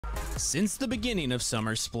since the beginning of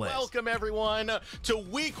Summer Split. Welcome everyone to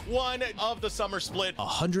week 1 of the Summer Split.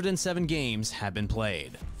 107 games have been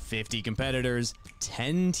played, 50 competitors,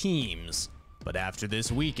 10 teams. But after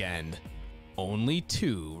this weekend, only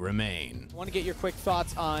 2 remain. I want to get your quick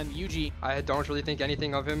thoughts on Yuji. I don't really think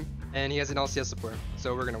anything of him, and he has an LCS support,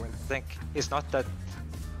 so we're gonna win. I think he's not that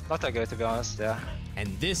good, to be honest. Yeah. And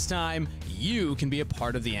this time, you can be a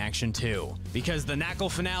part of the action too, because the NACL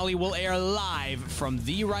finale will air live from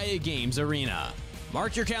the Riot Games Arena.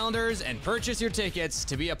 Mark your calendars and purchase your tickets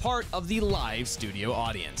to be a part of the live studio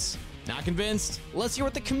audience. Not convinced? Let's hear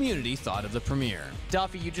what the community thought of the premiere.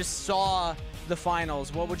 Duffy, you just saw the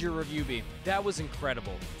finals. What would your review be? That was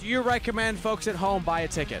incredible. Do you recommend folks at home buy a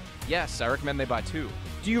ticket? Yes, I recommend they buy 2.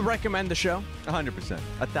 Do you recommend the show? 100%,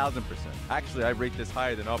 1,000%. Actually, I rate this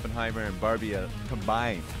higher than Oppenheimer and Barbie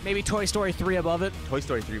combined. Maybe Toy Story 3 above it? Toy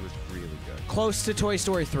Story 3 was really good. Close to Toy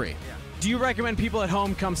Story 3. Yeah. Do you recommend people at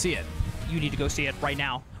home come see it? You need to go see it right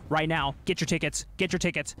now. Right now. Get your tickets. Get your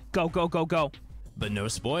tickets. Go, go, go, go. But no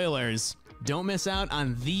spoilers. Don't miss out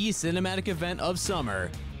on the cinematic event of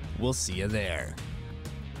summer. We'll see you there.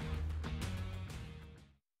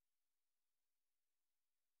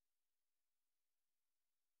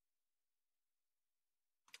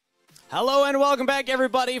 Hello and welcome back,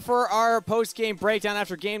 everybody, for our post-game breakdown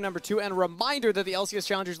after game number 2. And a reminder that the LCS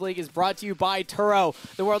Challengers League is brought to you by Turo,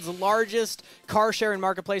 the world's largest car sharing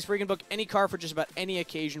marketplace where you can book any car for just about any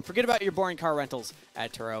occasion. Forget about your boring car rentals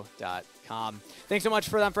at Turo.com. Thanks so much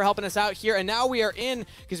for them for helping us out here. And now we are in,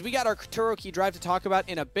 because we got our Turo Key Drive to talk about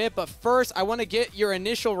in a bit. But first, I want to get your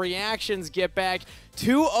initial reactions, Get Back.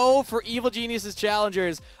 2-0 for Evil Geniuses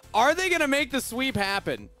Challengers. Are they going to make the sweep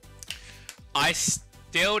happen? I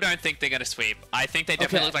still don't think they're going to sweep. I think they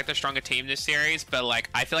definitely look like the stronger team this series, but like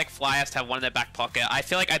I feel like Fly has to have one in their back pocket. I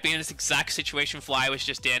feel like I'd be in this exact situation Fly was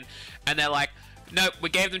just in, and they're like, nope,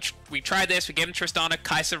 we tried this, we gave them Tristana,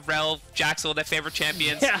 Kai'Sa, Rel, Jaxel, their favorite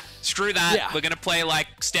champions. Yeah. Screw that. We're going to play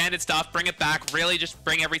like standard stuff, bring it back, really just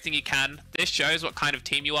bring everything you can. This shows what kind of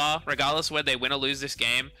team you are, regardless of whether they win or lose this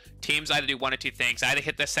game. Teams either do one or two things. Either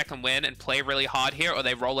hit their second win and play really hard here, or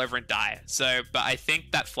they roll over and die. So, but I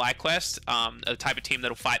think that FlyQuest, the type of team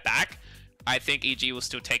that'll fight back, I think EG will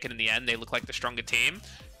still take it in the end. They look like the stronger team,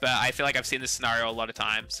 but I feel like I've seen this scenario a lot of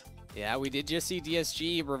times. Yeah, we did just see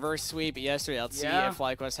DSG reverse sweep yesterday. Let's see if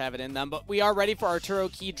FlyQuest have it in them. But we are ready for our Turo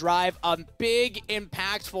Key Drive. A big,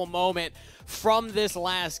 impactful moment from this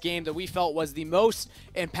last game that we felt was the most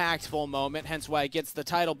impactful moment, hence why it gets the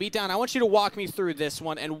title. Beatdown, I want you to walk me through this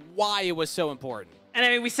one and why it was so important. And I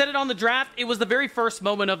mean, we said it on the draft. It was the very first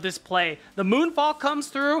moment of this play. The Moonfall comes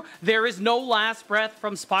through. There is no last breath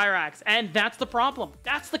from Spyrax. And that's the problem.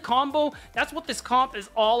 That's the combo. That's what this comp is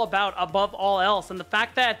all about above all else. And the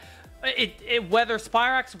fact that whether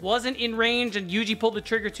Spyrax wasn't in range and Yuji pulled the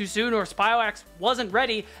trigger too soon or Spyrax wasn't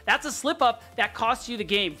ready, that's a slip-up that cost you the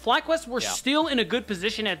game. FlyQuest were still in a good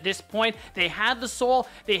position at this point. They had the soul.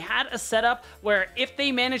 They had a setup where if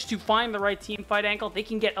they manage to find the right team fight angle, they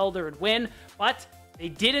can get Elder and win. But they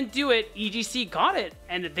didn't do it. EGC got it,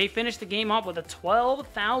 and they finished the game off with a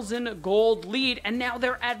 12,000 gold lead, and now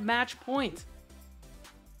they're at match point.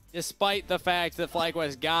 Despite the fact that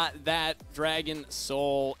FlyQuest got that Dragon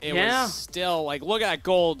Soul, it was still like, look at that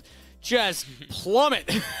gold just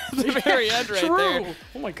plummet at the very end right there.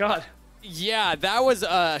 Oh my god. Yeah, that was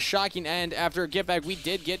a shocking end. After a get back, we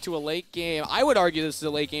did get to a late game. I would argue this is a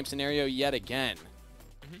late game scenario yet again.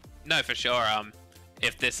 No, for sure.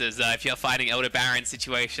 If this is if you're fighting Elder Baron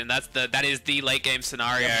situation, that is the late game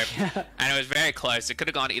scenario, and it was very close. It could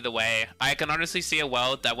have gone either way. I can honestly see a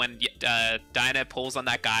world that when Diana pulls on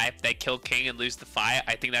that guy, they kill King and lose the fight.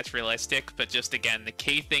 I think that's realistic, but just again, the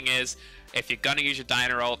key thing is if you're gonna use your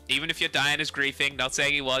Diana ult, even if your Diana's griefing, not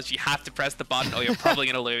saying he was, you have to press the button or you're probably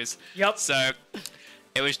gonna lose. Yep. So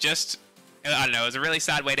it was just, I don't know, it was a really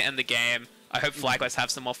sad way to end the game. I hope FlyQuest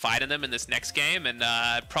have some more fight in them in this next game, and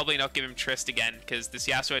probably not give him Trist again, because this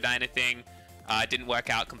Yasuo Diana thing didn't work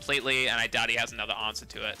out completely, and I doubt he has another answer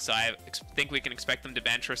to it. So I think we can expect them to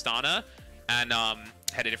ban Tristana and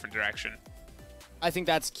head a different direction. I think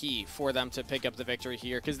that's key for them to pick up the victory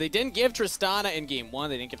here, because they didn't give Tristana in game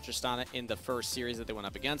 1. They didn't give Tristana in the first series that they went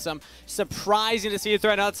up against them. Surprising to see a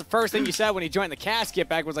threat. Now, that's the first thing you said when he joined the cast. Get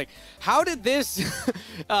back was like, how did this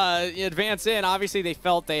advance in? Obviously, they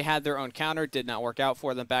felt they had their own counter. Did not work out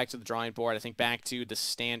for them. Back to the drawing board. I think back to the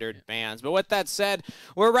standard bans. But with that said,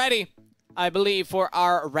 we're ready, I believe, for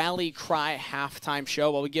our Rally Cry halftime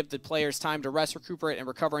show while we give the players time to rest, recuperate, and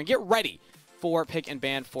recover, and get ready for pick and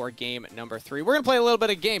ban for game number 3. We're going to play a little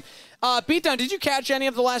bit of game. Beatdown, did you catch any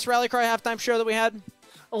of the last Rally Cry halftime show that we had?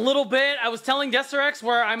 a little bit. I was telling Deserex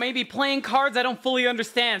where I may be playing cards I don't fully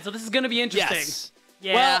understand, so this is going to be interesting. Yes.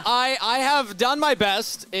 Yeah. Well, I have done my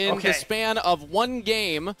best in Okay. the span of one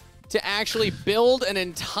game to actually build an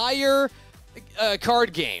entire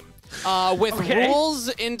card game with rules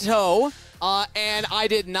in tow. And I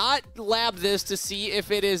did not lab this to see if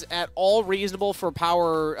it is at all reasonable for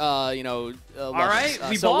power, levels. All right,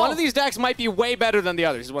 we so ball. one of these decks might be way better than the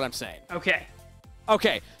others, is what I'm saying. Okay.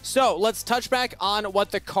 Okay, so let's touch back on what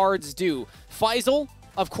the cards do. Faisal,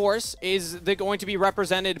 of course, is going to be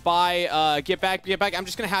represented by Get Back. I'm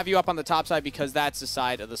just going to have you up on the top side because that's the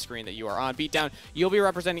side of the screen that you are on. Beatdown, you'll be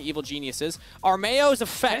representing Evil Geniuses. Armeo's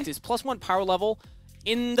effect is +1 power level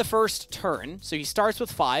in the first turn, so he starts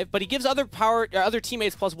with 5, but he gives other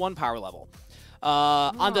teammates +1 power level.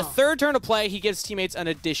 On the third turn of play, he gives teammates an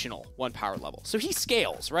additional 1 power level. So he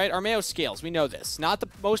scales, right? Armeo scales. We know this. Not the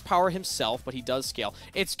most power himself, but he does scale.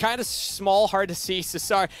 It's kind of small, hard to see, so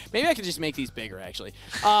sorry. Maybe I could just make these bigger, actually.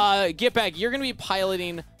 Get Back, you're going to be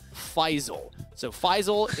piloting Faisal. So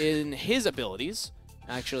Faisal, in his abilities,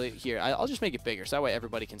 actually, here, I'll just make it bigger, so that way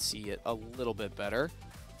everybody can see it a little bit better.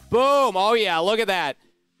 Boom! Oh, yeah, look at that.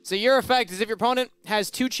 So your effect is if your opponent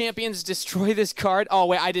has 2 champions, destroy this card. Oh,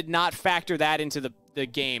 wait, I did not factor that into the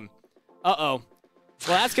game. Uh-oh.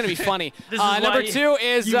 Well, that's going to be funny. Number 2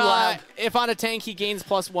 is if on a tank, he gains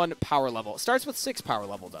 +1 power level. It starts with 6 power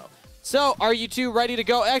level, though. So are you two ready to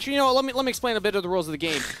go? Actually, you know what? Let me explain a bit of the rules of the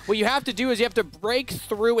game. What you have to do is you have to break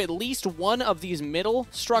through at least one of these middle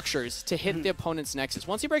structures to hit the opponent's nexus.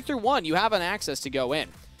 Once you break through one, you have an access to go in.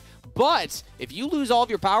 But if you lose all of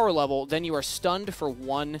your power level, then you are stunned for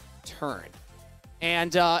 1 turn.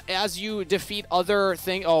 And as you defeat other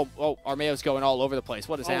things... Oh, Armeo's going all over the place.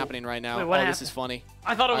 What is happening right now? Wait, what happened? This is funny.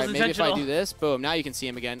 I thought it was intentional. Maybe if I do this, boom, now you can see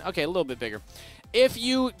him again. Okay, a little bit bigger. If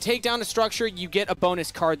you take down a structure, you get a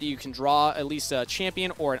bonus card that you can draw, at least a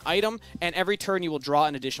champion or an item, and every turn you will draw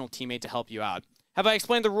an additional teammate to help you out. Have I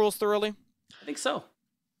explained the rules thoroughly? I think so.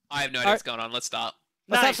 I have no idea what's going on. Let's stop.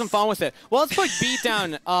 Let's have some fun with it. Well, let's put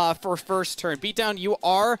Beatdown for first turn. Beatdown, you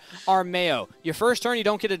are Armeo. Your first turn, you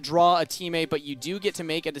don't get to draw a teammate, but you do get to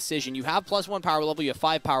make a decision. You have +1 power level. You have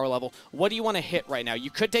 5 power level. What do you want to hit right now?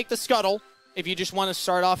 You could take the Scuttle if you just want to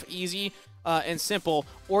start off easy and simple,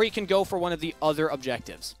 or you can go for one of the other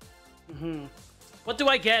objectives. What do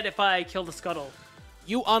I get if I kill the Scuttle?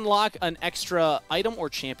 You unlock an extra item or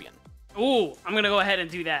champion. Ooh, I'm going to go ahead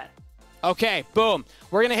and do that. Okay, boom.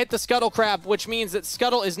 We're going to hit the Scuttle Crab, which means that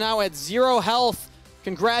Scuttle is now at 0 health.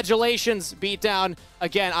 Congratulations, Beatdown.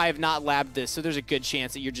 Again, I have not labbed this, so there's a good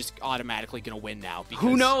chance that you're just automatically going to win now. Because...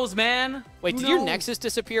 Who knows, man? Wait, did your Nexus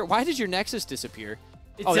disappear? Why did your Nexus disappear?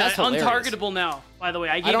 It's that's hilarious. untargetable now, by the way.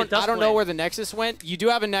 I don't know where the Nexus went. You do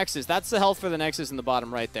have a Nexus. That's the health for the Nexus in the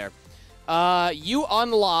bottom right there. You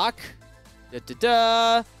unlock...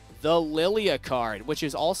 the Lilia card, which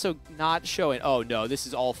is also not showing. Oh, no, this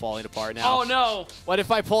is all falling apart now. Oh, no. What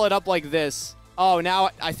if I pull it up like this? Oh,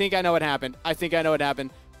 now I think I know what happened.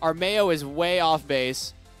 Armeo is way off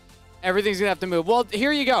base. Everything's going to have to move. Well,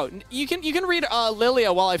 here you go. You can read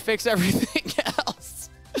Lilia while I fix everything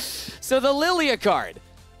else. So the Lilia card.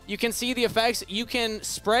 You can see the effects. You can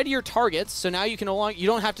spread your targets, so now you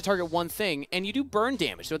don't have to target one thing, and you do burn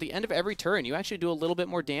damage. So at the end of every turn, you actually do a little bit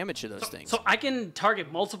more damage to those things. So I can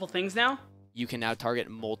target multiple things now? You can now target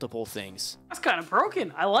multiple things. That's kind of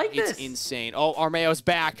broken. I like this. It's insane. Oh, Armeo's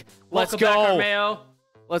back. Let's Welcome go. back, Armeo.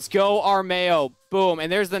 Let's go, Armeo. Boom,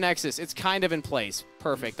 and there's the Nexus. It's kind of in place.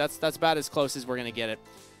 Perfect. That's about as close as we're going to get it.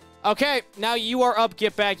 Okay, now you are up,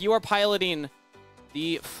 Get Back. You are piloting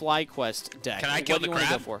the FlyQuest deck. Can I kill the crab? What do you want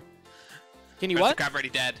to go for? Can you Or is what? the crab already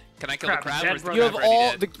dead? Can I kill the crab? Dead, Or is the bro. You crab have already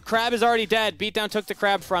all... dead? The crab is already dead. Beatdown took the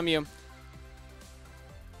crab from you.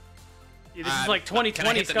 Yeah, this is like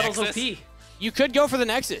 2020 Scuttle's OP. You could go for the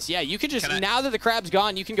Nexus. Yeah, you could just... Now that the crab's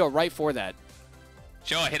gone, you can go right for that.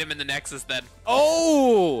 Sure, hit him in the Nexus then.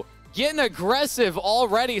 Oh! Getting aggressive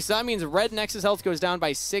already. So that means red Nexus health goes down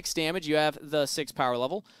by 6 damage. You have the 6 power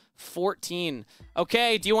level. 14.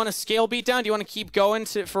 Okay, do you want to scale Beatdown? Do you want to keep going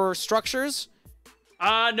for structures?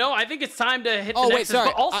 No, I think it's time to hit the Oh, wait, Nexus. sorry.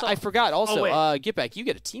 But also, I forgot. Also, wait. Get Back. You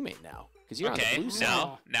get a teammate now because you're on the blue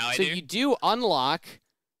side. Now I So do. you do unlock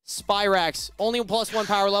Spyrax. Only +1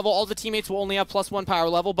 power level. All the teammates will only have +1 power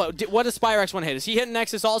level. But what does Spyrax want to hit? Is he hitting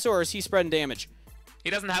Nexus also, or is he spreading damage?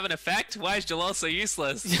 He doesn't have an effect? Why is Jalal so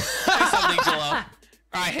useless? Do something, Jalal.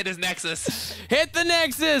 Alright, hit his Nexus. Hit the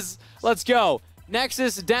Nexus! Let's go.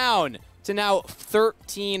 Nexus down to now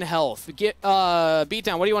 13 health.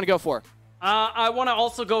 Beatdown, what do you want to go for? I want to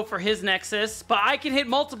also go for his Nexus, but I can hit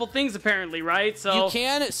multiple things apparently, right? So you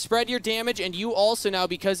can spread your damage, and you also now,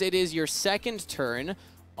 because it is your second turn,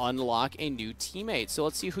 unlock a new teammate. So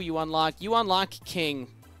let's see who you unlock. You unlock King.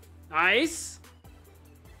 Nice.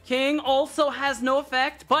 King also has no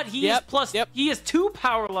effect, but he is plus. He is 2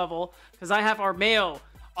 power level because I have Armeo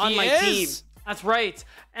on my team. That's right.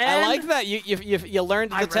 And I like that. You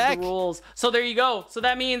learned the tech. The rules. So there you go. So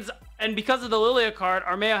that means, and because of the Lilia card,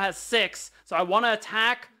 Armeo has 6. So I want to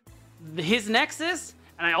attack his Nexus,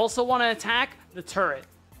 and I also want to attack the turret.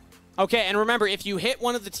 Okay, and remember, if you hit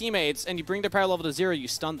one of the teammates and you bring their power level to 0, you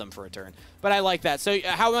stun them for a turn. But I like that. So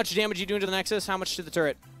how much damage are you doing to the Nexus? How much to the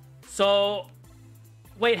turret? So,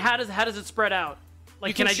 wait, how does it spread out?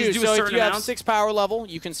 Like, can I just do a certain amount? So if you have 6 power level,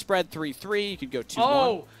 you can spread 3-3. You could go 2-1.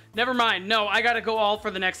 Oh, never mind. No, I gotta go all for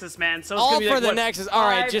the Nexus, man. So it's all gonna be for like, the what, Nexus. All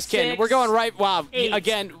right, 5, just kidding. 6, We're going right. Wow. 8.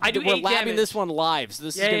 Again, I do we're 8 labbing damage. this one live, so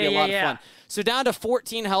this is gonna be a lot of fun. So down to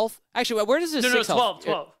 14 health. Actually, where does this? No, 6 health?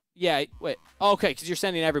 12. Yeah. Wait. Okay, because you're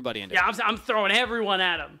sending everybody into. Yeah, I'm throwing everyone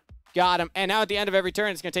at him. Got him. And now at the end of every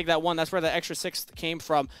turn, it's gonna take that 1. That's where the extra 6 came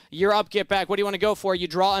from. You're up. Get back. What do you want to go for? You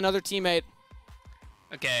draw another teammate.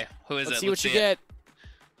 Okay, who is it? Let's see what you get.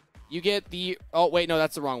 You get the. Oh wait, no,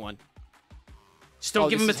 that's the wrong one. Just don't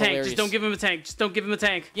give him a tank. Just don't give him a tank. Just don't give him a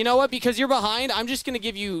tank. You know what? Because you're behind, I'm just gonna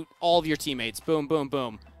give you all of your teammates. Boom, boom,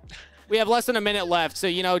 boom. We have less than a minute left, so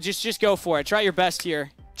you know, just go for it. Try your best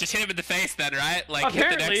here. Just hit him in the face then, right? Like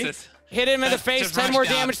apparently. hit the Nexus. Hit him in the face. 10 more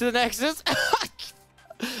damage to the Nexus.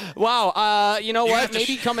 Wow. You know what?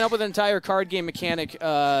 Maybe coming up with an entire card game mechanic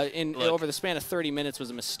over the span of 30 minutes was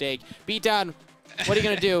a mistake. Beatdown. What are you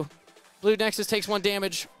gonna do? Blue Nexus takes 1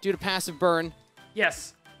 damage due to passive burn.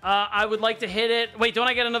 Yes. I would like to hit it. Wait, don't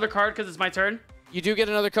I get another card because it's my turn? You do get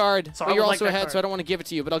another card, so but you're also ahead, so I don't want to give it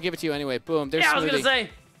to you, but I'll give it to you anyway. Boom. There's I was Smoothie. going to say.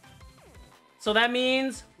 So that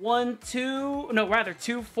means 1, 2, no, rather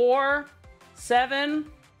 2, 4, 7.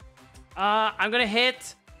 I'm going to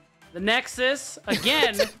hit the Nexus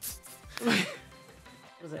again. What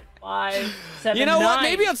is it? 5, 7, You know 9. what?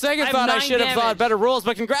 Maybe on second thought I should have thought damage. better rules,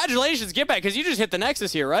 but congratulations, Get Back, because you just hit the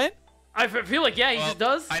Nexus here, right? I feel like, yeah, he just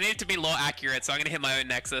does. I need to be low accurate, so I'm going to hit my own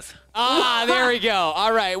Nexus. Ah, there we go.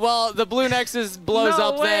 All right. Well, the blue Nexus blows No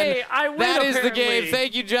up way. then. I win, that is the apparently. game.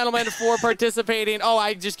 Thank you, gentlemen, for participating. Oh,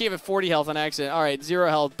 I just gave it 40 health on accident. All right, 0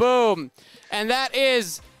 health. Boom. And that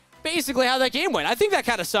is basically how that game went. I think that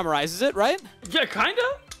kind of summarizes it, right? Yeah, kind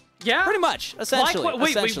of. Yeah. Pretty much, essentially.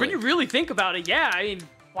 Wait, when you really think about it, yeah, I mean,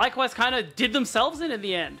 FlyQuest kind of did themselves in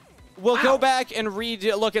the end. We'll go back and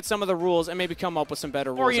look at some of the rules and maybe come up with some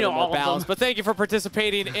better rules Or, you that know, are more all of balanced. them. But thank you for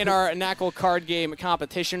participating in our NACL card game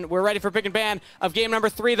competition. We're ready for pick and ban of game number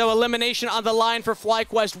 3, though. Elimination on the line for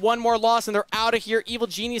FlyQuest. 1 more loss, and they're out of here. Evil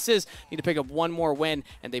Geniuses need to pick up 1 more win,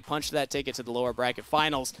 and they punch that ticket to the lower bracket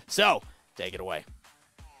finals. So, take it away.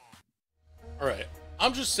 All right.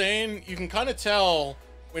 I'm just saying, you can kind of tell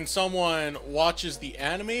when someone watches the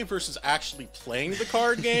anime versus actually playing the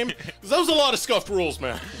card game. Because that was a lot of scuffed rules,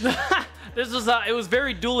 man. This was it was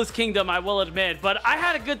very Duelist Kingdom, I will admit, but I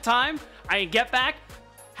had a good time. Get Back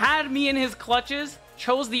had me in his clutches,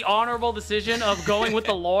 chose the honorable decision of going with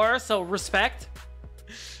the lore, so respect.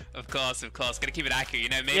 Of course. Gotta keep it accurate. You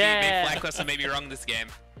know, maybe FlyQuest may be wrong this game.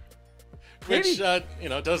 Which, you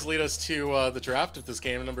know, does lead us to the draft of this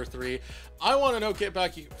game, number 3. I want to know, Get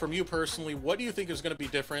Back, from you personally, what do you think is going to be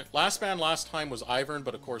different? Last ban last time was Ivern,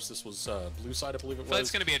 but of course this was blue side, I believe it was. So it's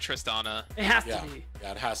going to be a Tristana. It has to be.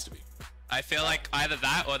 Yeah, it has to be. I feel like either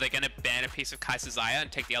that or they're going to ban a piece of Kaiser Zaya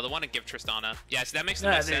and take the other one and give Tristana. Yeah, so that makes the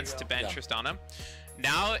most sense to ban Tristana.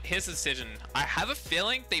 Now, here's the decision. I have a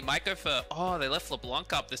feeling they might go for... Oh, they left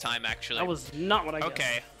LeBlanc up this time, actually. That was not what I guessed.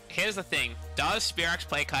 Okay, here's the thing. Does Spirax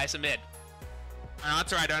play Kaiser mid? An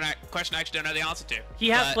answer I don't know. Question I actually don't know the answer to. He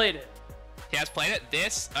has played it. He has played it?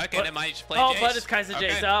 This? Okay, then might just play Jace. Jace. But it's Kaiser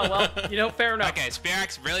Jace. Oh, well, you know, fair enough. Okay,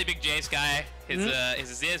 Spirax, really big Jace guy. His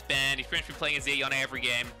Azir's banned. He's pretty much been playing Azir Yone every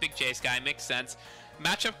game. Big Jace guy, makes sense.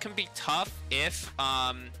 Matchup can be tough if,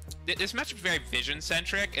 this matchup's very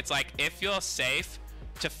vision-centric. It's like, if you're safe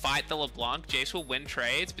to fight the LeBlanc, Jace will win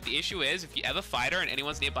trades, but the issue is, if you ever fight her and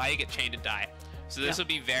anyone's nearby, you get chained and die. So this will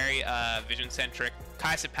be very vision-centric.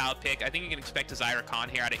 Kaiser power pick. I think you can expect a Zyra Khan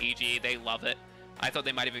here out of EG. They love it. I thought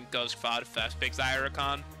they might even go as far to first pick Zyra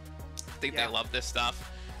Khan. I think they love this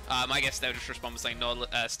stuff. I guess they would just respond with saying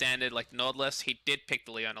standard like Nautilus. He did pick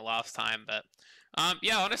the Leona last time, but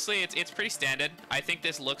yeah, honestly, it's pretty standard. I think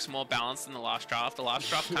this looks more balanced than the last draft. The last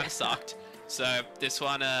draft kind of sucked. So this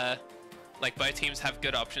one, like both teams have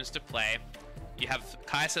good options to play. You have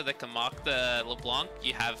Kaiser that can mark the LeBlanc.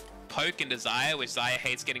 You have Poke and Desire, which Zaya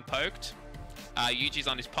hates getting poked. Yuji's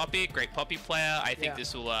on his Poppy, great Poppy player. I think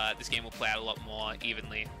this game will play out a lot more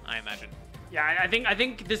evenly, I imagine. Yeah, I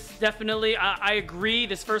think this definitely, I agree.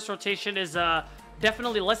 This first rotation is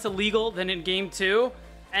definitely less illegal than in game 2.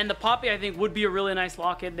 And the Poppy, I think, would be a really nice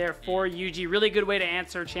lock-in there for UG. Really good way to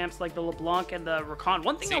answer champs like the LeBlanc and the Rakan.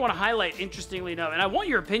 One thing I want to highlight, interestingly enough, and I want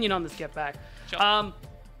your opinion on this, Get Back. Sure.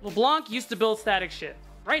 LeBlanc used to build static shit.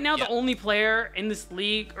 Right now, the only player in this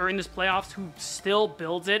league or in this playoffs who still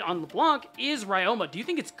builds it on LeBlanc is Ryoma. Do you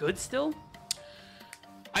think it's good still?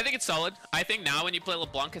 I think it's solid. I think now when you play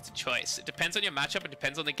LeBlanc, it's a choice. It depends on your matchup. It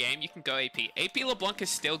depends on the game. You can go AP. AP LeBlanc is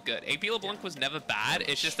still good. AP LeBlanc was never bad.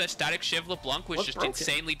 It's just that static Shiv LeBlanc was just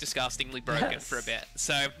insanely, disgustingly broken for a bit.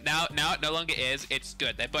 So now it no longer is. It's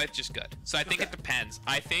good. They're both just good. So I think it depends.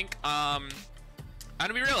 I think, I'm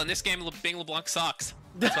gonna be real. In this game, being LeBlanc sucks.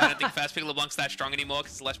 That's why I don't think fast pick LeBlanc's that strong anymore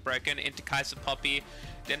because it's less broken. Into Kai'Sa Poppy.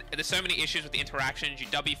 Then there's so many issues with the interactions. You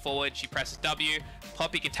W forward, she presses W.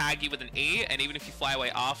 Poppy can tag you with an E, and even if you fly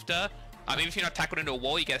away after, even if you're not tackled into a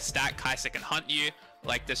wall, you get a stack. Kai'Sa can hunt you.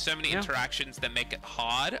 Like, there's so many interactions that make it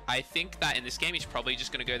hard. I think that in this game, he's probably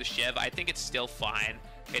just going to go the Shiv. I think it's still fine.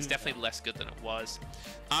 It's definitely less good than it was.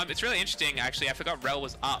 It's really interesting, actually. I forgot Rel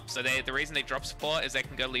was up. So the reason they drop support is they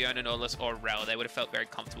can go Leona, Nautilus, or Rel. They would have felt very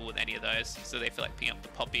comfortable with any of those. So they feel like picking up the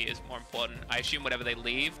Poppy is more important. I assume whatever they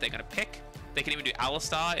leave, they're going to pick. They can even do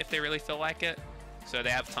Alistar if they really feel like it. So they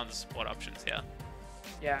have tons of support options here.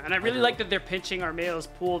 Yeah, and I really like that they're pinching Armeo's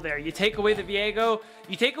pool there. You take away the Viego,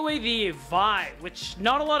 you take away the Vi, which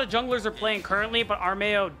not a lot of junglers are playing currently, but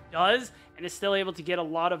Armeo does, and is still able to get a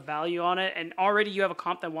lot of value on it. And already you have a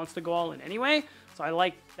comp that wants to go all in anyway, so I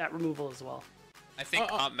like that removal as well. I think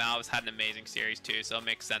Comp Mal has had an amazing series too, so it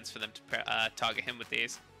makes sense for them to target him with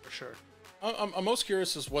these. For sure. I'm most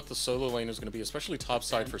curious as what the solo lane is going to be, especially top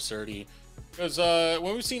side for Surdy. Because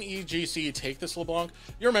when we've seen EGC take this LeBlanc,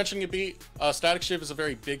 you were mentioning it, B, Static Shiv is a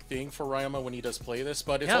very big thing for Ryoma when he does play this,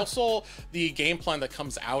 but it's also the game plan that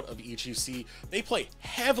comes out of EGC. They play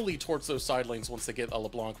heavily towards those side lanes once they get a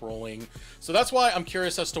LeBlanc rolling. So that's why I'm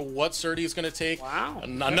curious as to what Surdy is going to take. Wow.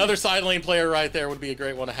 Another side lane player right there would be a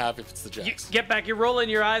great one to have if it's the Jax. Get Back, you're rolling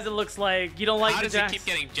your eyes. It looks like you don't like the Jax. How does he keep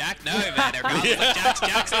getting Jack? No, man. Like,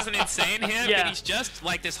 Jax isn't insane here, but he's just,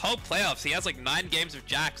 like, this whole playoffs, he has, like, 9 games of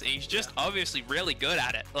Jax, and he's just obviously really good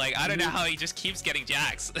at it. Like, I don't know how he just keeps getting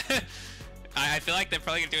Jax. I feel like they're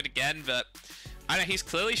probably gonna do it again, but I don't know, he's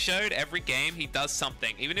clearly showed every game he does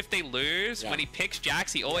something. Even if they lose, when he picks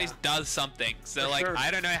Jax, he always does something. So, like,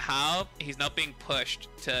 I don't know how he's not being pushed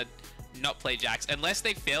to not play Jax. Unless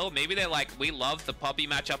they feel, maybe they're like, we love the Poppy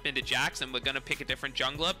matchup into Jax, and we're gonna pick a different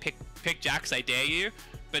jungler. Pick Jax, I dare you.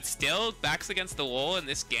 But still, backs against the wall in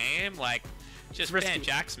this game, like, just ban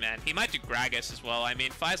Jax, man. He might do Gragas as well. I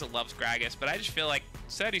mean, Faisal loves Gragas, but I just feel like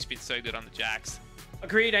Surdy's been so good on the Jax.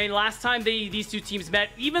 Agreed. I mean, last time these two teams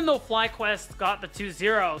met, even though FlyQuest got the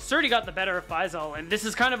 2-0, Surdy got the better of Faisal, and this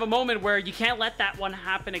is kind of a moment where you can't let that one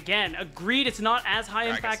happen again. Agreed, it's not as high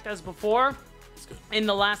impact as before in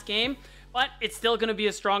the last game, but it's still going to be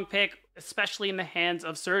a strong pick, especially in the hands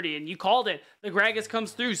of Surdy. And you called it. The Gragas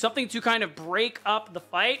comes through, something to kind of break up the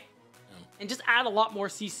fight and just add a lot more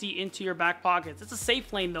CC into your back pockets. It's a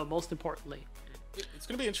safe lane, though, most importantly. It's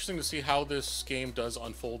going to be interesting to see how this game does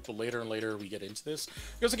unfold the later and later we get into this.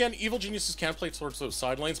 Because, again, Evil Geniuses can play towards those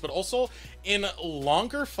side lanes, but also in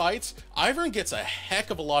longer fights, Ivern gets a heck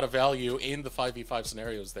of a lot of value in the 5v5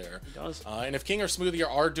 scenarios there. He does. And if King or Smoothie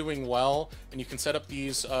are doing well, and you can set up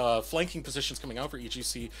these flanking positions coming out for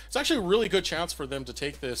EGC, it's actually a really good chance for them to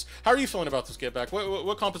take this. How are you feeling about this get back?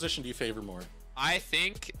 What composition do you favor more? I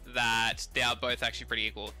think that they are both actually pretty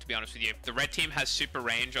equal, to be honest with you. The red team has super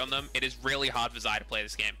range on them. It is really hard for Xayah to play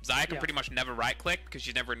this game. Xayah can pretty much never right-click because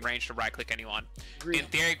she's never in range to right-click anyone. In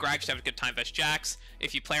theory, Greg should have a good time versus Jax.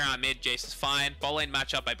 If you play around mid, Jace is fine. Ball lane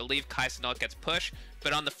matchup, I believe Kai'Sa not gets pushed.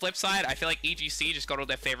 But on the flip side, I feel like EGC just got all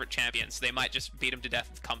their favorite champions. So they might just beat them to death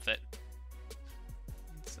with comfort.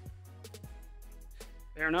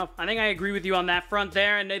 Fair enough. I think I agree with you on that front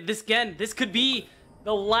there. And this could be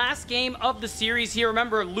the last game of the series here.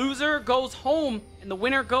 Remember, loser goes home, and the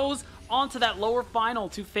winner goes on to that lower final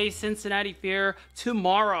to face Cincinnati Fear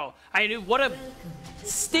tomorrow. What a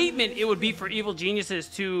statement it would be for Evil Geniuses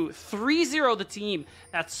to 3-0 the team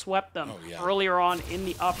that swept them earlier on in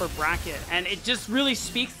the upper bracket. And it just really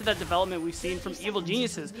speaks to that development we've seen from Evil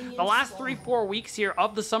Geniuses the last 3-4 weeks here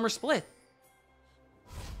of the summer split.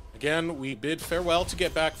 Again, we bid farewell to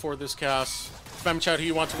get back for this cast. Spam chat who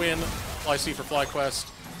you want to win. FlyC for FlyQuest.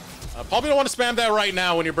 Probably don't want to spam that right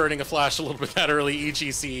now when you're burning a flash a little bit that early.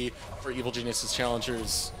 EGC for Evil Geniuses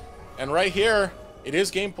Challengers. And right here, it is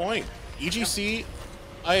game point. EGC,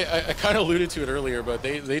 I kind of alluded to it earlier, but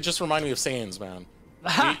they just remind me of Saiyans, man.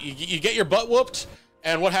 you get your butt whooped,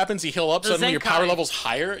 and what happens? You heal up, suddenly your power level's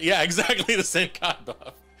higher. Yeah, exactly, the Senkai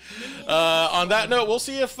buff. On that note, we'll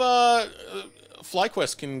see if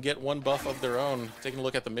FlyQuest can get one buff of their own. Taking a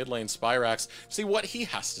look at the mid lane, Spyrax, see what he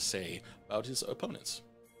has to say about his opponents.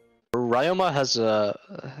 Ryoma has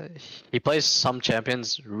he plays some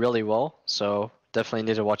champions really well, so definitely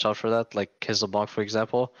need to watch out for that, like his LeBlanc, for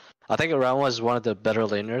example. I think Ryoma is one of the better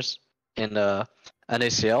laners in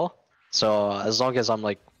NACL, so as long as I'm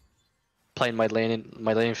like playing my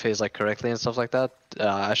laning phase like correctly and stuff like that,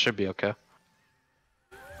 I should be okay.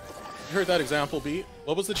 You heard that example, Beat.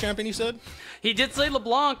 What was the champion you said? He did say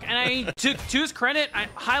LeBlanc, and to his credit,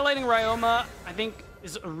 highlighting Ryoma, I think,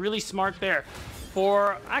 is really smart there.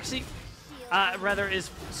 Rather is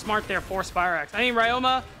smart there for Spyrax. I mean,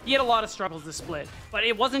 Ryoma, he had a lot of struggles this split, but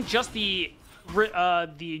it wasn't just the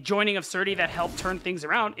joining of Surdy that helped turn things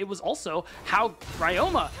around. It was also how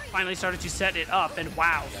Ryoma finally started to set it up, and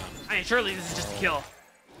wow. Yeah. I mean, surely this is just a kill.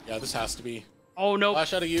 Yeah, this has to be. Oh, no.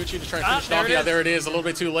 Flash out of Yuchi to try and finish it off. Yeah, there it is. A little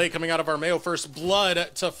bit too late coming out of Armeo. First blood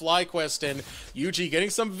to FlyQuest, and Yuchi getting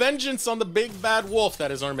some vengeance on the big bad wolf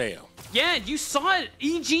that is Armeo. Yeah, you saw it.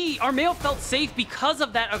 Armeo felt safe because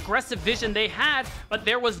of that aggressive vision they had, but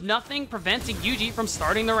there was nothing preventing Yuji from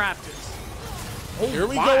starting the Raptors. Oh, here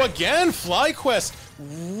we go again.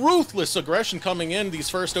 FlyQuest, ruthless aggression coming in these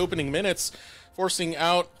first opening minutes, forcing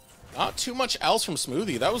out not too much else from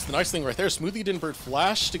Smoothie. That was the nice thing right there. Smoothie didn't burn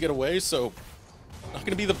Flash to get away, so not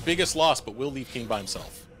going to be the biggest loss, but will leave King by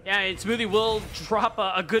himself. Yeah, and Smoothie will drop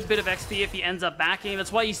a good bit of XP if he ends up backing.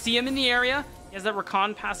 That's why you see him in the area. He has that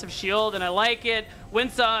Recon passive shield, and I like it.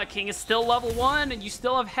 Winsa, King is still level 1, and you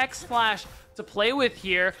still have Hex Flash to play with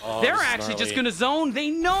here. Oh, they're actually just going to zone. They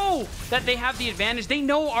know that they have the advantage. They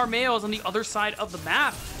know Armeo is on the other side of the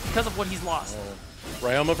map because of what he's lost.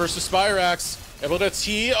 Ryoma versus Spyrax. Able to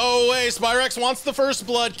TOA. Spyrax wants the first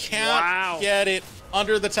blood. Can't get it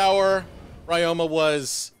under the tower. Ryoma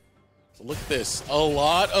was... So look at this. A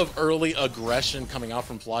lot of early aggression coming out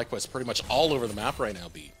from FlyQuest. Pretty much all over the map right now,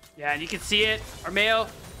 B. Yeah, and you can see it. Armeo,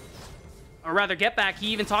 or rather Get Back, he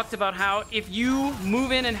even talked about how if you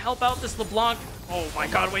move in and help out this LeBlanc, oh my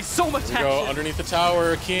god, wastes so much action. Go underneath the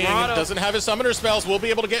tower. King doesn't have his summoner spells. Will be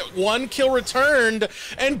able to get one kill returned,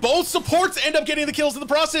 and both supports end up getting the kills in the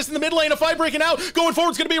process. In the mid lane, a fight breaking out. Going forward,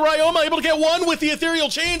 it's going to be Ryoma, able to get one with the ethereal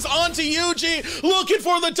chains onto Yuji, looking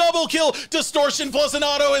for the double kill. Distortion plus an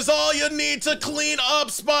auto is all you need to clean up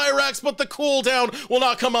Spyrax, but the cooldown will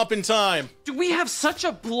not come up in time. Do we have such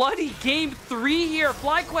a bloody game 3 here?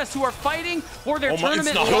 FlyQuest, who are fighting for their tournament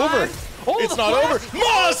It's not live. over. Oh, it's not over.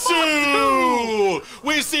 Masu!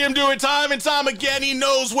 We see him do it time and time again. He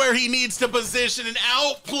knows where he needs to position and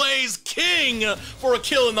outplays King for a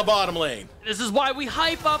kill in the bottom lane. This is why we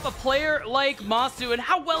hype up a player like Masu and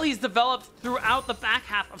how well he's developed throughout the back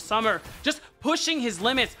half of summer. Just pushing his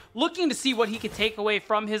limits, looking to see what he could take away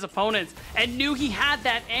from his opponents, and knew he had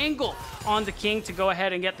that angle on the King to go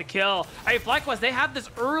ahead and get the kill. All right, FlyQuest, they have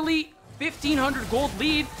this early 1,500 gold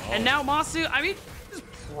lead, and now Masu, I mean, is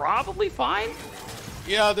probably fine.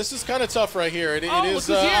 Yeah, this is kind of tough right here. It is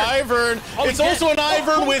Ivern. It's also an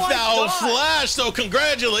Ivern without Flash, so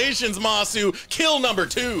congratulations, Masu. Kill number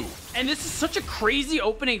 2. And this is such a crazy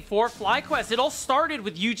opening for FlyQuest. It all started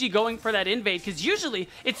with Yuji going for that invade, because usually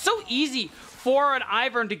it's so easy for an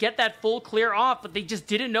Ivern to get that full clear off, but they just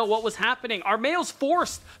didn't know what was happening. Armeo's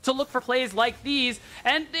forced to look for plays like these,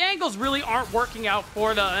 and the angles really aren't working out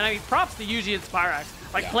for them. And I mean, props to Yuji and Spyrax.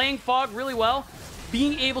 Like, playing Fog really well,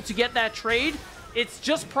 being able to get that trade. It's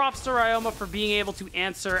just props to Ryoma for being able to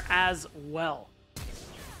answer as well.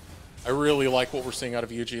 I really like what we're seeing out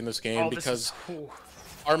of Yuji in this game, because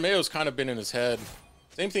Armeo's kind of been in his head.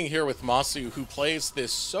 Same thing here with Masu, who plays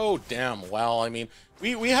this so damn well. I mean,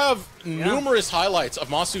 we have numerous highlights of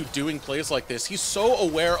Masu doing plays like this. He's so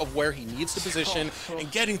aware of where he needs to position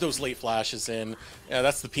and getting those late flashes in. Yeah,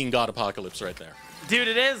 that's the Ping God Apocalypse right there. Dude,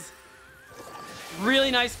 it is.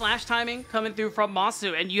 Really nice flash timing coming through from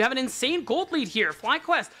Masu, and you have an insane gold lead here.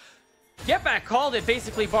 FlyQuest, Get Back called it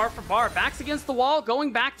basically bar for bar. Backs against the wall,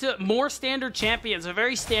 going back to more standard champions. A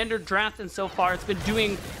very standard draft, and so far it's been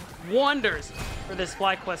doing wonders for this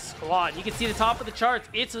FlyQuest squad. You can see the top of the charts.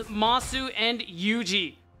 It's Masu and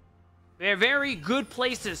Yuji. They're very good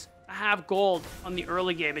places to have gold on the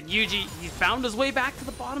early game. And Yuji, he found his way back to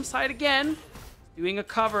the bottom side again, doing a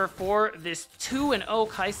cover for this 2-0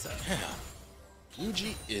 Kaisa. Yeah.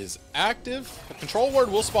 Yuji is active. The control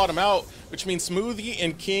ward will spot him out, which means Smoothie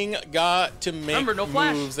and King got to make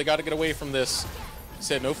moves. They got to get away from this. He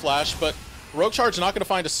said no flash, but Rogue Charge not going to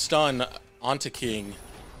find a stun onto King.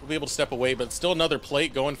 We'll be able to step away, but still another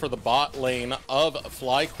plate going for the bot lane of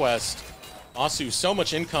FlyQuest. Masu, so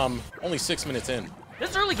much income, only 6 minutes in.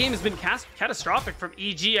 This early game has been catastrophic from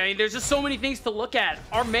EG. I mean, there's just so many things to look at.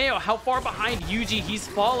 Armeo, how far behind UG he's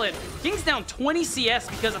fallen. King's down 20 CS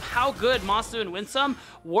because of how good Masu and Winsome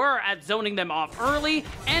were at zoning them off early,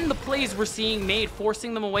 and the plays we're seeing made,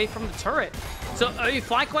 forcing them away from the turret. So,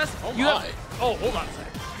 FlyQuest, you have... Oh, hold on a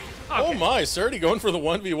second. Okay. Oh my, Surdy going for the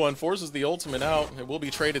 1v1, forces the ultimate out. It will be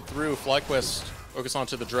traded through. FlyQuest focus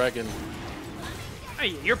onto the Dragon.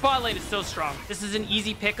 Hey, your bot lane is so strong. This is an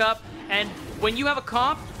easy pickup, and when you have a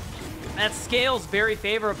comp that scales very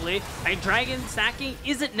favorably, Dragon stacking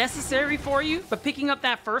isn't necessary for you, but picking up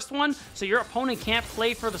that first one so your opponent can't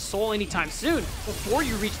play for the soul anytime soon before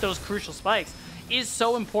you reach those crucial spikes is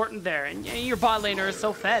so important there, and your bot laner is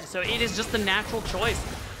so fed, so it is just the natural choice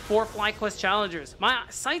for FlyQuest Challengers. My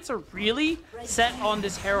sights are really set on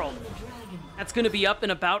this Herald. That's going to be up in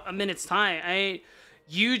about a minute's time.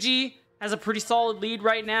 Yuji has a pretty solid lead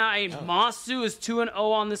right now. Masu is 2-0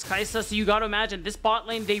 on this Kai'Sa, so you got to imagine this bot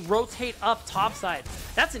lane, they rotate up topside.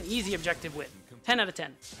 That's an easy objective win. 10 out of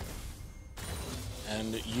 10.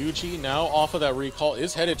 And Yuji, now off of that recall,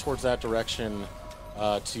 is headed towards that direction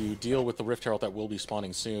to deal with the Rift Herald that will be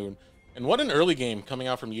spawning soon. And what an early game coming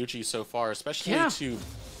out from Yuji so far, especially to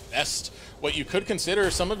best what you could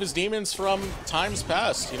consider some of his demons from times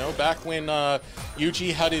past. You know, back when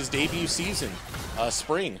Yuji had his debut season,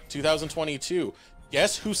 spring 2022.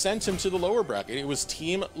 Guess who sent him to the lower bracket? It was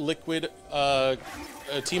Team Liquid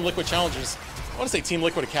Challengers. I want to say Team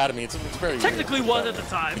Liquid Academy. It's very technically weird, was at the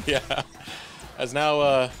time. Yeah. As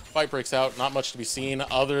now fight breaks out, not much to be seen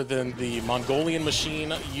other than the Mongolian machine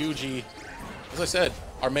Yuji. As I said,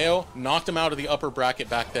 Armeo knocked him out of the upper bracket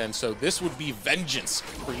back then, so this would be vengeance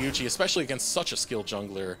for Yuji, especially against such a skilled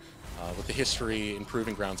jungler with the history and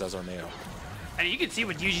proving grounds as Armeo. And you can see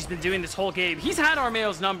what Yuji's been doing this whole game. He's had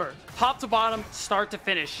Armeo's number, top to bottom, start to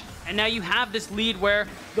finish. And now you have this lead where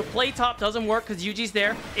the play top doesn't work because Yuji's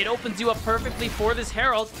there. It opens you up perfectly for this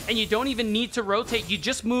Herald, and you don't even need to rotate. You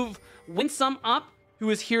just move Winsome up, who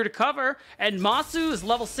is here to cover, and Masu is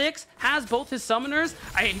level 6, has both his summoners.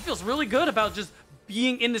 He feels really good about just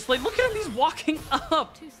being in this lane. Look at him, he's walking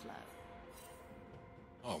up. Too slow.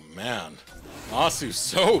 Oh man, Masu's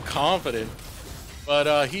so confident,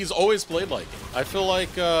 but he's always played like it. I feel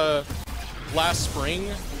like last spring,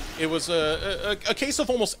 it was a case of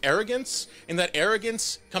almost arrogance, and that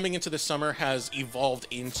arrogance coming into the summer has evolved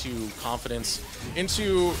into confidence,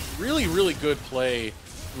 into really, really good play.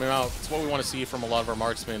 It's what we want to see from a lot of our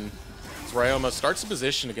marksmen. As Ryoma starts the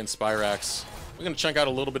position against Spyrax. We're going to chunk out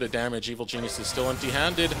a little bit of damage. Evil Genius is still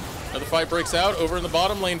empty-handed. Another fight breaks out over in the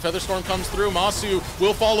bottom lane. Featherstorm comes through. Masu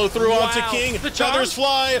will follow through onto King. Feathers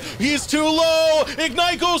fly. He's too low.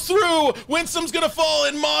 Ignite goes through. Winsome's going to fall,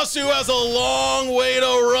 and Masu has a long way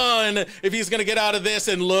to run if he's going to get out of this.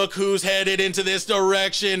 And look who's headed into this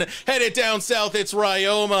direction. Headed down south, it's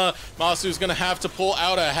Ryoma. Masu's going to have to pull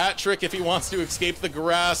out a hat trick if he wants to escape the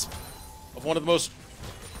grasp of one of the most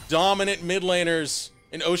dominant mid laners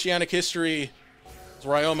in Oceanic history.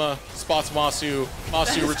 Ryoma spots Masu.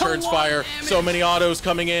 Masu returns fire. So many autos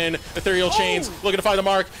coming in. Ethereal Chains looking to find the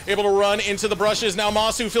mark. Able to run into the brushes. Now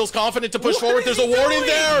Masu feels confident to push forward. There's a ward in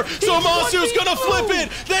there. So Masu's going to flip it.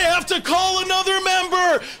 They have to call another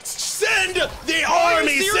member. Send the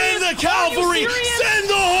army. Send the cavalry. Send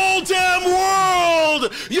the whole damn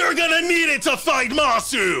world. You're going to need it to fight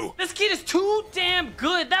Masu. This kid is too damn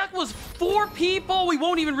good. That was 4 people. We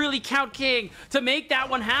won't even really count King to make that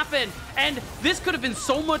one happen. And this could have been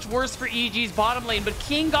so much worse for EG's bottom lane, but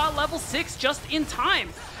King got level 6 just in time.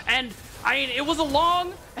 And I mean, it was a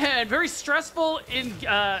long and very stressful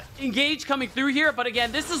engage coming through here, but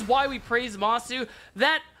again, this is why we praise Masu.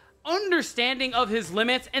 That understanding of his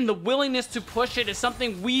limits and the willingness to push it is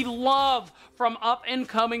something we love from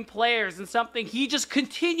up-and-coming players, and something he just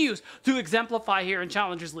continues to exemplify here in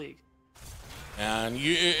Challengers League. And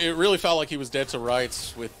it really felt like he was dead to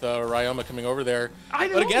rights with Ryoma coming over there. I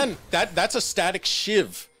know. But again, that's a static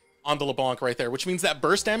shiv on the LeBlanc right there, which means that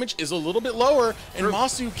burst damage is a little bit lower, and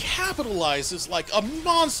Masu capitalizes like a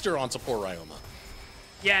monster onto poor Ryoma.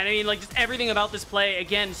 Yeah, and I mean, like, just everything about this play,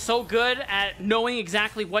 again, so good at knowing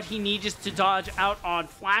exactly what he needs to dodge out on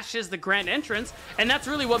flashes, the grand entrance, and that's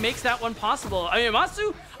really what makes that one possible. I mean,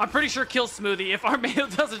 Masu, I'm pretty sure kills Smoothie if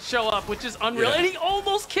Armeo doesn't show up, which is unreal, and he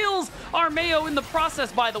almost kills Armeo in the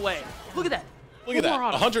process, by the way. Look at that. Look at that,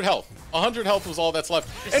 100 health. 100 health was all that's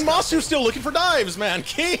left. And Masu's still looking for dives, man.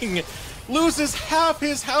 King loses half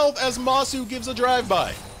his health as Masu gives a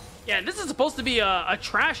drive-by. Yeah, this is supposed to be a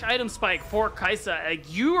trash item spike for Kai'Sa.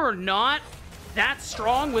 Like, you are not that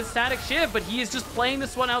strong with Static Shiv, but he is just playing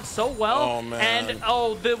this one out so well. Oh, man. And,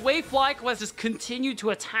 the way FlyQuest just continue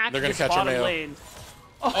to attack this bottom lane.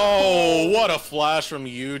 Oh, what a flash from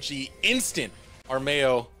Yuji. Instant.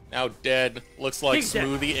 Armeo now dead. Looks like King's dead.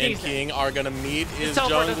 Smoothie and King's King are going to meet his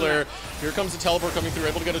teleport doesn't jungler. matter. Here comes the teleport coming through,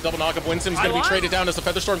 able to get a double knock-up. Winston's going to be Rylon? traded down as the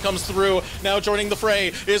Featherstorm comes through. Now joining the fray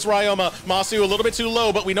is Ryoma. Masu a little bit too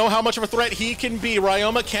low, but we know how much of a threat he can be.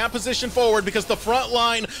 Ryoma can't position forward because the front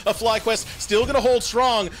line of FlyQuest still going to hold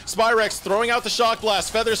strong. Spyrex throwing out the shock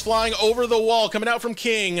blast. Feathers flying over the wall, coming out from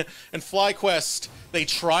King. And FlyQuest, they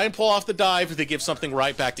try and pull off the dive. They give something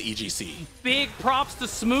right back to EGC. Big props to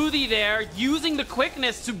Smoothie there, using the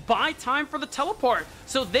quickness to buy time for the teleport.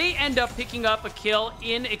 So they end up picking up a kill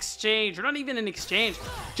in exchange, or not even in exchange,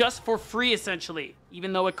 just for free essentially,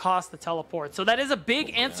 even though it cost the teleport. So that is a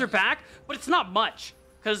big answer back, but it's not much.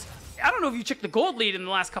 Because I don't know if you checked the gold lead in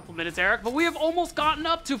the last couple minutes, Eric, but we have almost gotten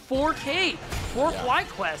up to 4K for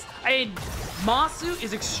FlyQuest. Masu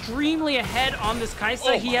is extremely ahead on this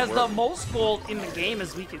Kaisa. He has the most gold in the game,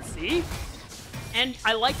 as we can see. And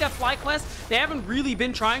I like that FlyQuest, they haven't really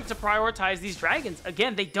been trying to prioritize these dragons.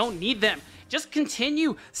 Again, they don't need them. Just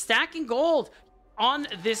continue stacking gold on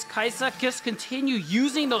this Kaisa. Just continue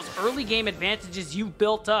using those early game advantages you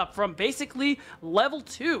built up from basically level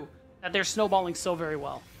 2 that they're snowballing so very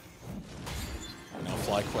well. Now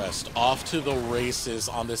FlyQuest off to the races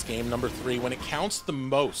on this game number 3 when it counts the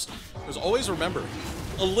most. Because always remember,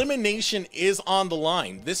 elimination is on the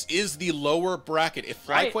line. This is the lower bracket. If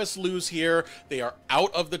FlyQuest lose here, they are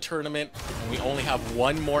out of the tournament, and we only have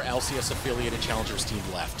one more LCS affiliated challengers team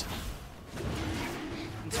left.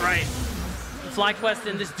 That's right. FlyQuest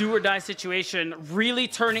in this do or die situation, really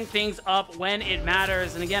turning things up when it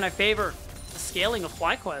matters. And again, I favor the scaling of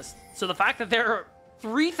FlyQuest. So the fact that they're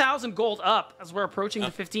 3,000 gold up as we're approaching the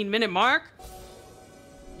 15-minute mark,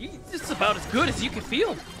 it's about as good as you could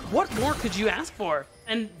feel. What more could you ask for?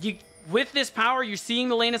 And with this power, you're seeing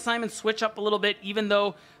the lane assignment switch up a little bit, even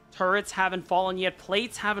though turrets haven't fallen yet,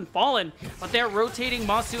 plates haven't fallen, but they're rotating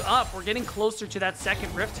Masu up. We're getting closer to that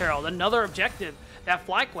second Rift Herald, another objective that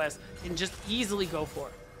FlyQuest can just easily go for.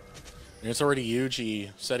 And it's already Yuji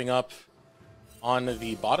setting up on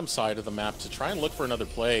the bottom side of the map to try and look for another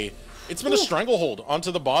play. It's been a stranglehold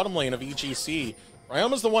onto the bottom lane of EGC.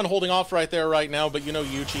 Ryoma's the one holding off right there right now, but you know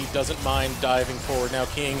Yuji doesn't mind diving forward. Now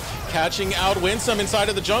King catching out Winsome inside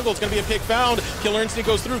of the jungle. It's going to be a pick found. Killer Instinct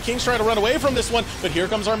goes through. King's trying to run away from this one, but here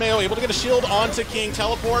comes Armeo, able to get a shield onto King.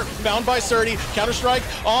 Teleport, found by Surdy. Counter-strike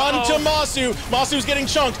on to Masu. Masu's getting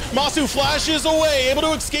chunked. Masu flashes away, able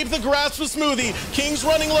to escape the grasp of Smoothie. King's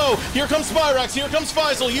running low. Here comes Spyrax. Here comes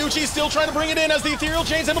Faisal. Yuji still trying to bring it in as the Ethereal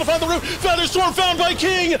Chain's able to find the root. Featherstorm found by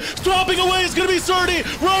King. Dropping away is going to be Surdy.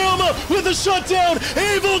 Ryoma with a shutdown.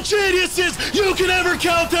 Evil geniuses, you can never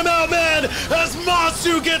count them out, man, as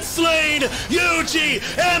Masu gets slain. Yuji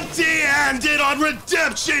empty-handed on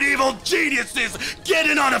redemption. Evil geniuses get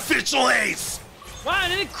an unofficial ace. Wow,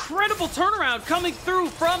 an incredible turnaround coming through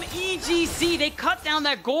from EGC. They cut down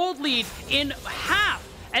that gold lead in half,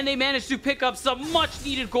 and they managed to pick up some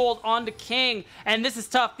much-needed gold onto King. And this is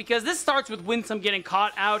tough because this starts with Winsome getting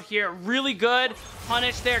caught out here. Really good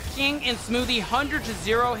punish there. King and Smoothie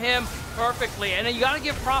 100-0 him perfectly. And then you got to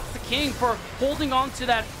give props to King for holding on to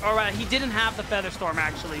that. Or he didn't have the Featherstorm,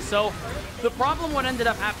 actually. So the problem, what ended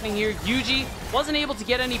up happening here, Yuji wasn't able to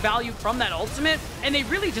get any value from that ultimate, and they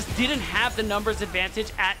really just didn't have the numbers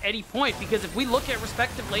advantage at any point, because if we look at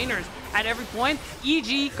respective laners at every point,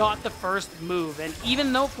 EG got the first move. And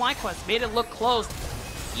even though FlyQuest made it look close,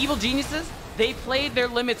 Evil Geniuses, they played their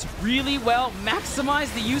limits really well,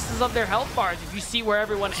 maximized the uses of their health bars, if you see where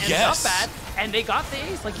everyone ends up at, and they got the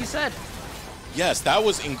ace, like you said. Yes, that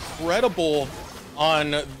was incredible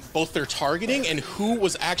on both their targeting and who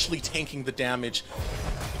was actually tanking the damage.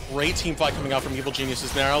 Great team fight coming out from Evil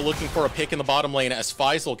Geniuses. Now looking for a pick in the bottom lane as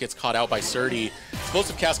Faisal gets caught out by Surdy.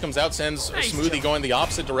 Explosive Cast comes out, sends Smoothie going the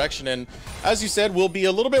opposite direction, and as you said, will be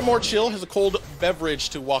a little bit more chill, has a cold beverage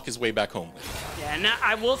to walk his way back home. Yeah, and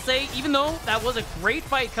I will say, even though that was a great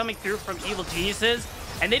fight coming through from Evil Geniuses,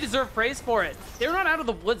 and they deserve praise for it, they're not out of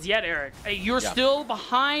the woods yet, Eric. You're still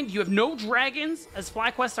behind. You have no dragons, as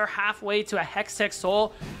FlyQuest are halfway to a Hex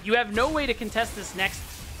Soul. You have no way to contest this next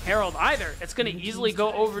Herald either. It's going to easily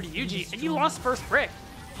go over to Yuji, and you lost first brick.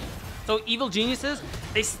 So Evil Geniuses,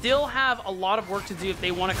 they still have a lot of work to do if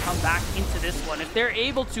they want to come back into this one. If they're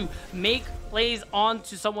able to make plays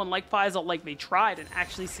onto someone like Faisal, like they tried, and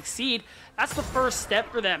actually succeed, that's the first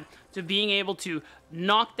step for them to being able to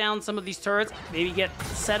knock down some of these turrets, maybe get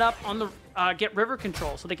set up on the get river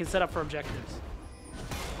control so they can set up for objectives.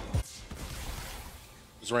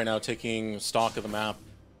 Is right now taking stock of the map.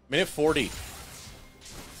 Minute 40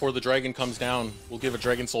 before the dragon comes down. We'll give a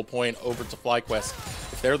Dragon Soul point over to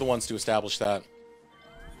FlyQuest if they're the ones to establish that.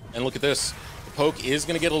 And look at this. Poke is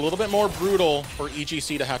going to get a little bit more brutal for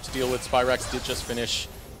EGC to have to deal with. Spyrax did just finish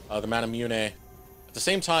the Manamune. At the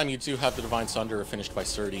same time, you do have the Divine Sunder finished by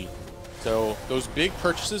Surdy. So those big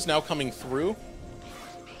purchases now coming through,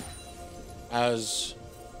 as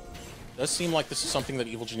it does seem like this is something that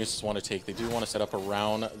Evil Geniuses want to take. They do want to set up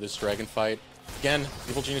around this Dragon fight. Again,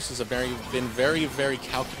 Evil Geniuses have been very, very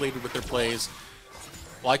calculated with their plays.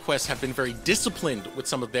 FlyQuest have been very disciplined with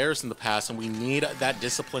some of theirs in the past, and we need that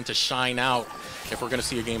discipline to shine out if we're going to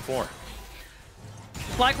see a Game 4.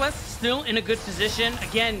 FlyQuest still in a good position.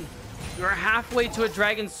 Again, you're halfway to a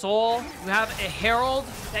Dragon Soul. You have a Herald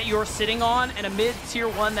that you're sitting on and a mid-tier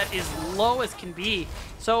 1 that is low as can be.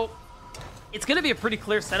 So it's going to be a pretty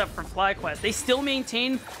clear setup for FlyQuest. They still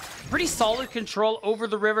maintain pretty solid control over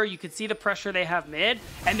the river. You can see the pressure they have mid,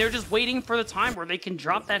 and they're just waiting for the time where they can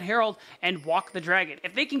drop that Herald and walk the Dragon.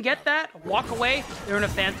 If they can get that, walk away, they're in a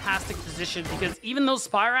fantastic position, because even though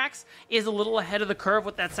Spyrax is a little ahead of the curve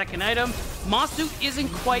with that second item, Masu isn't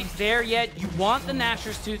quite there yet. You want the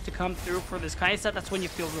Nashor's Tooth to come through for this kind of set. That's when you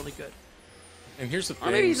feel really good. And here's the thing,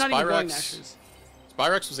 or maybe he's not even going Nashor's.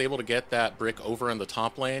 Spyrax was able to get that brick over in the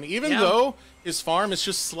top lane. Even though his farm is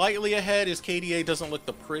just slightly ahead, his KDA doesn't look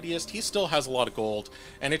the prettiest, he still has a lot of gold.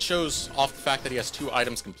 And it shows off the fact that he has 2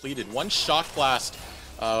 items completed. One Shock Blast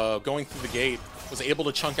going through the gate was able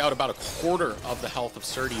to chunk out about a quarter of the health of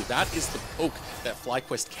Surdy. That is the poke that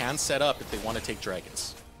FlyQuest can set up if they want to take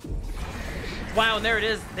dragons. Wow, and there it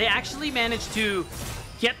is. They actually managed to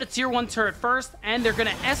get the tier 1 turret first, and they're going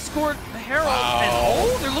to escort the Herald. Wow. And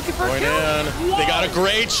oh, they're looking for a kill. They got a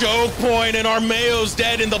great choke point, and Armeo's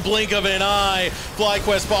dead in the blink of an eye.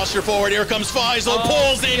 FlyQuest posture forward. Here comes Faisal,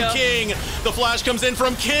 pulls in King. The flash comes in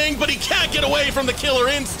from King, but he can't get away from the killer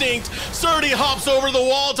instinct. Surdy hops over the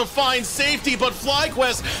wall to find safety, but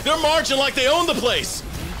FlyQuest, they're marching like they own the place.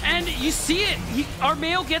 And you see it.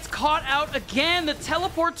 Armeo gets caught out again. The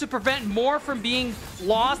teleport to prevent more from being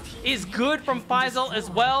lost is good from Faisal as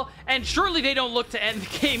well. And surely they don't look to end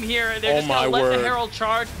the game here. They're just going to let the Herald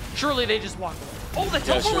charge. Surely they just walk away. Oh, the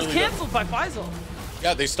teleport was canceled by Faisal.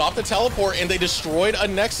 Yeah, they stopped the teleport and they destroyed a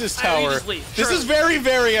Nexus tower. This is very,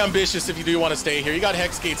 very ambitious if you do want to stay here. You got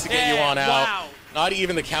Hex Gates to get you on out. Wow. Not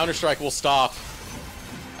even the Counter-Strike will stop,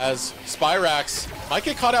 as Spyrax might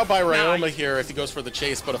get caught out by Ryoma here if he goes for the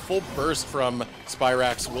chase, but a full burst from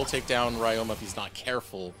Spyrax will take down Ryoma if he's not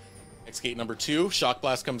careful. X-Gate number 2, Shock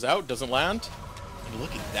Blast comes out, doesn't land. And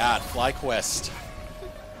look at that, FlyQuest.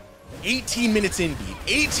 18 minutes in, beat.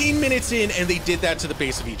 18 minutes in, and they did that to the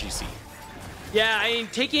base of EGC. Yeah, I mean,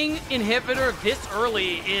 taking Inhibitor this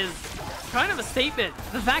early is kind of a statement.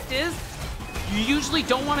 The fact is, you usually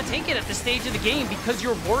don't want to take it at this stage of the game because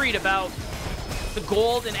you're worried about the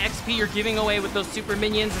gold and XP you're giving away with those super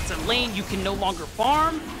minions. It's a lane you can no longer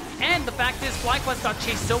farm. And the fact is, FlyQuest got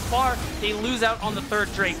chased so far, they lose out on the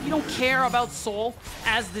 3rd Drake. We don't care about Soul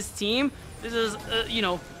as this team. This is, you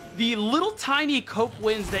know, the little tiny cope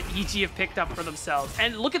wins that EG have picked up for themselves.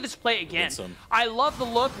 And look at this play again. Winsome. I love the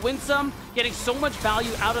look. Winsome getting so much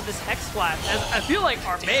value out of this Hex Flash. As I feel like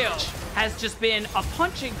Armeo has just been a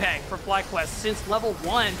punching bag for FlyQuest since level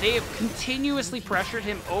 1. They have continuously pressured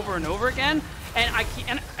him over and over again.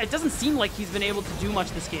 And it doesn't seem like he's been able to do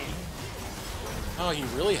much this game. No, he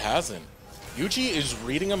really hasn't. Yuji is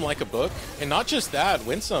reading him like a book. And not just that,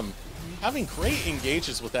 Winsome having great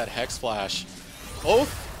engages with that Hex Flash.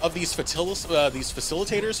 Both of these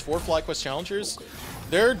facilitators for FlyQuest Challengers,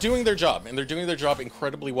 they're doing their job, and they're doing their job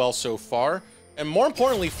incredibly well so far. And more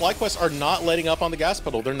importantly, FlyQuest are not letting up on the gas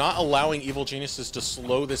pedal. They're not allowing Evil Geniuses to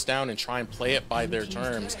slow this down and try and play it by their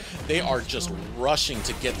terms. They are just rushing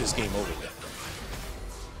to get this game over with.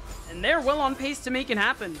 And they're well on pace to make it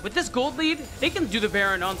happen. With this gold lead, they can do the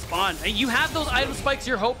Baron on spawn. And you have those item spikes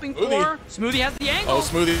you're hoping for. Smoothie has the angle. Oh,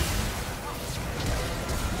 Smoothie.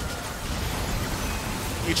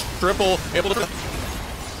 Each triple, able to...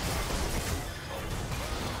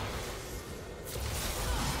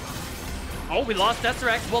 Oh, we lost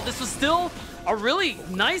Desirx. Well, this was still a really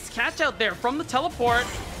nice catch out there from the teleport.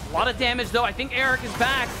 A lot of damage, though. I think Eric is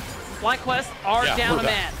back. FlyQuest are down a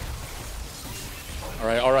man.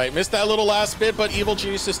 All right. Missed that little last bit, but Evil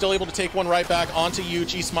Genius is still able to take one right back onto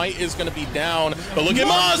Yuji. Smite is going to be down, but look at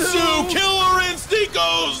Masu! Killer Instinct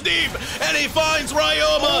goes deep, and he finds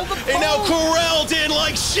Ryoma, and now corralled in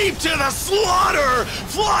like sheep to the slaughter!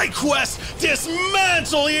 FlyQuest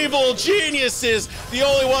dismantle Evil Geniuses! The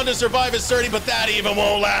only one to survive is Surdy, but that even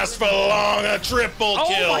won't last for long. A triple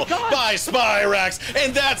kill by Spyrax,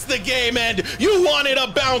 and that's the game end. You wanted a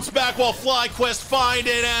bounce back while FlyQuest find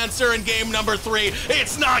an answer in game number 3.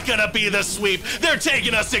 It's not gonna be the sweep. They're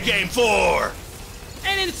taking us to game 4.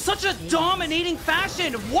 And in such a dominating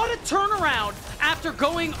fashion. What a turnaround after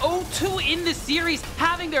going 0-2 in the series,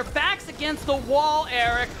 having their backs against the wall,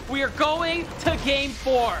 Eric. We are going to game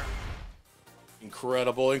 4.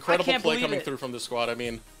 Incredible play coming through from the squad. I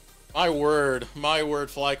mean, my word,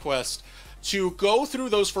 FlyQuest. To go through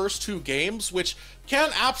those first 2 games, which can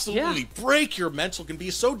absolutely break your mental, can be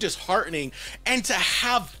so disheartening, and to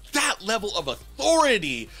have that level of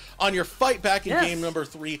authority on your fight back in game number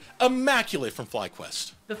 3, immaculate from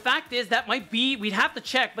FlyQuest. The fact is, that might be, we'd have to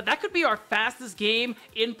check, but that could be our fastest game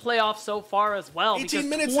in playoffs so far as well. 18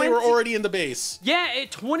 minutes, they were already in the base. Yeah,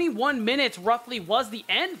 21 minutes roughly was the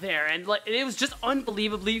end there, and it was just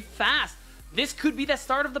unbelievably fast. This could be the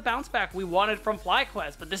start of the bounce back we wanted from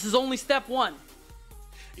FlyQuest, but this is only step 1.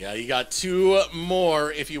 Yeah, you got 2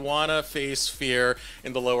 more if you want to face Fear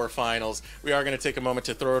in the lower finals. We are going to take a moment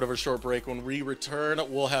to throw it over a short break. When we return,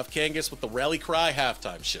 we'll have Kangas with the Rally Cry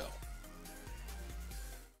halftime show.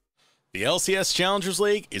 The LCS Challengers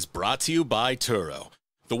League is brought to you by Turo,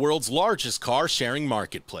 the world's largest car-sharing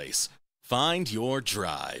marketplace. Find your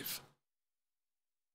drive.